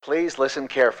Please listen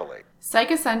carefully. Psych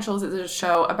Essentials is a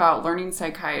show about learning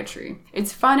psychiatry.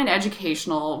 It's fun and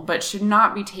educational, but should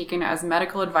not be taken as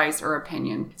medical advice or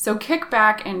opinion. So kick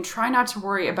back and try not to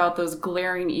worry about those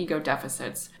glaring ego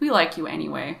deficits. We like you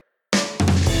anyway.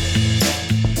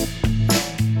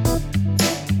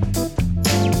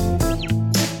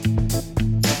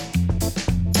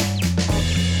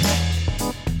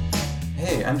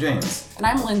 Hey, I'm James. And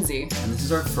I'm Lindsay. And this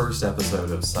is our first episode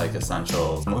of Psych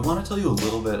Essentials. And we want to tell you a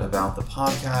little bit about the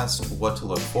podcast, what to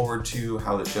look forward to,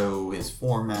 how the show is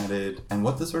formatted, and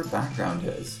what the sort of background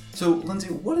is. So, Lindsay,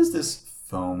 what is this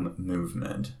foam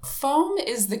movement? Foam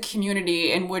is the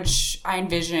community in which I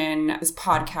envision this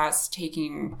podcast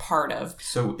taking part of.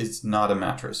 So it's not a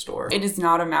mattress store? It is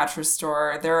not a mattress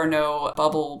store. There are no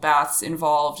bubble baths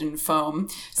involved in foam.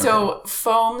 So okay.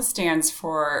 FOAM stands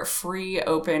for Free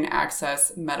Open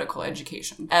Access Medical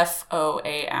Education.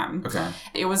 FOAM. Okay.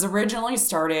 It was originally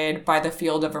started by the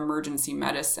field of emergency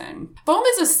medicine. FOAM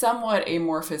is a somewhat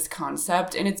amorphous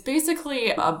concept, and it's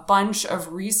basically a bunch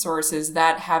of resources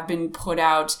that have been put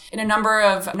out in a number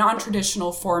of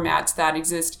non-traditional formats that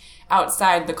exist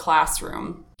outside the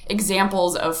classroom.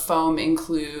 Examples of FOAM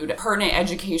include pertinent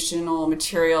educational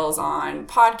materials on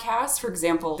podcasts, for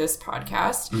example, this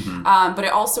podcast, but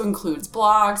it also includes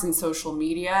blogs and social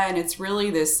media, and it's really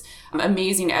this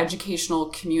amazing educational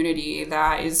community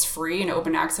that is free and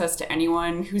open access to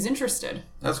anyone who's interested.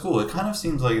 That's cool. It kind of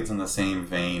seems like it's in the same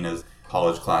vein as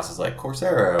college classes like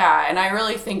Coursera. Yeah, and I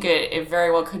really think it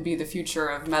very well could be the future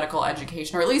of medical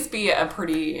education, or at least be a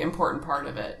pretty important part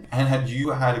of it. And had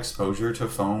you had exposure to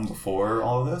foam before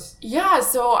all of this? Yeah,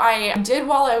 so I did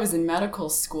while I was in medical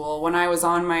school. When I was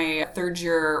on my third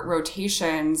year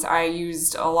rotations, I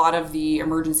used a lot of the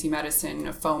emergency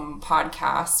medicine foam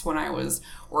podcasts when I was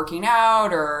working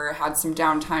out or had some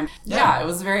downtime. Yeah, it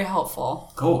was very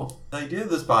helpful. Cool. The idea of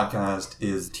this podcast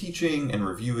is teaching and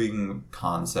reviewing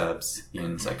concepts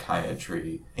in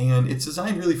psychiatry, and it's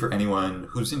designed really for anyone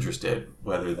who's interested,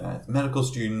 whether that's medical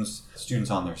students,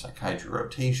 students on their psychiatry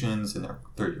rotations, in their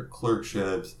third-year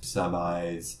clerkships,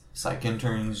 sub-Is, psych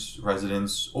interns,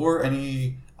 residents, or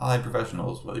any allied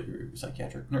professionals, whether you're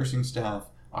psychiatric nursing staff,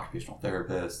 occupational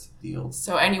therapists, fields.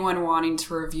 So anyone wanting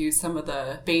to review some of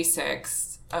the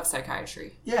basics of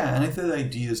psychiatry. Yeah, and I think the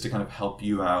idea is to kind of help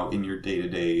you out in your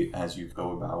day-to-day as you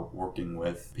go about working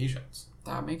with patients.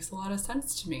 That makes a lot of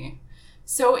sense to me.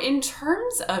 So in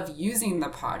terms of using the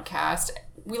podcast,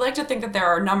 we like to think that there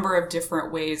are a number of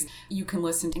different ways you can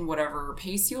listen in whatever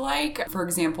pace you like. For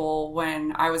example,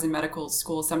 when I was in medical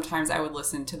school, sometimes I would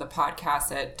listen to the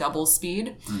podcast at double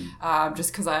speed,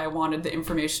 just because I wanted the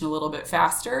information a little bit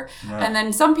faster. Yeah. And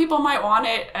then some people might want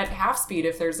it at half speed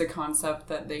if there's a concept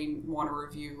that they want to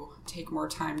review, take more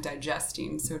time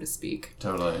digesting, so to speak.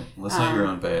 Totally. Listen at your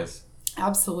own pace.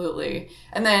 Absolutely.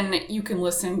 And then you can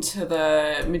listen to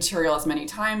the material as many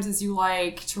times as you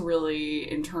like to really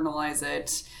internalize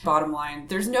it. Bottom line,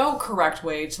 there's no correct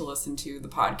way to listen to the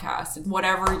podcast. It's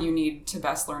whatever you need to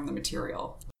best learn the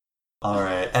material. All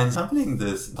right. And accompanying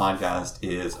this podcast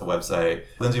is a website.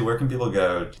 Lindsay, where can people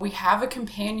go? We have a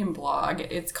companion blog.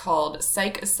 It's called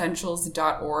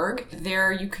psychessentials.org.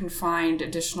 There you can find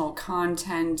additional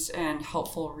content and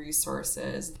helpful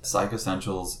resources.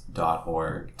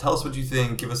 psychessentials.org. Tell us what you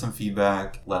think. Give us some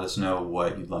feedback. Let us know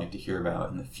what you'd like to hear about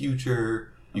in the future.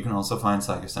 You can also find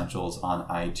Psych Essentials on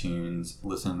iTunes.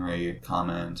 Listen, rate,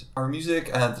 comment. Our music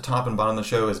at the top and bottom of the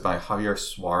show is by Javier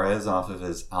Suarez off of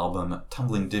his album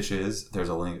Tumbling Dishes. There's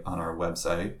a link on our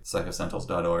website,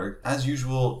 psychessentials.org. As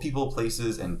usual, people,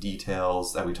 places, and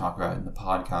details that we talk about in the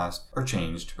podcast are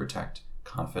changed to protect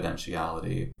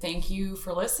confidentiality. Thank you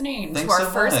for listening Thanks to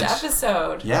our first much.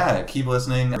 episode. Yeah, keep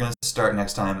listening. We're going to start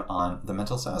next time on the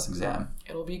mental status exam.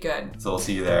 It'll be good. So we'll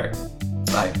see you there.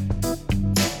 Bye.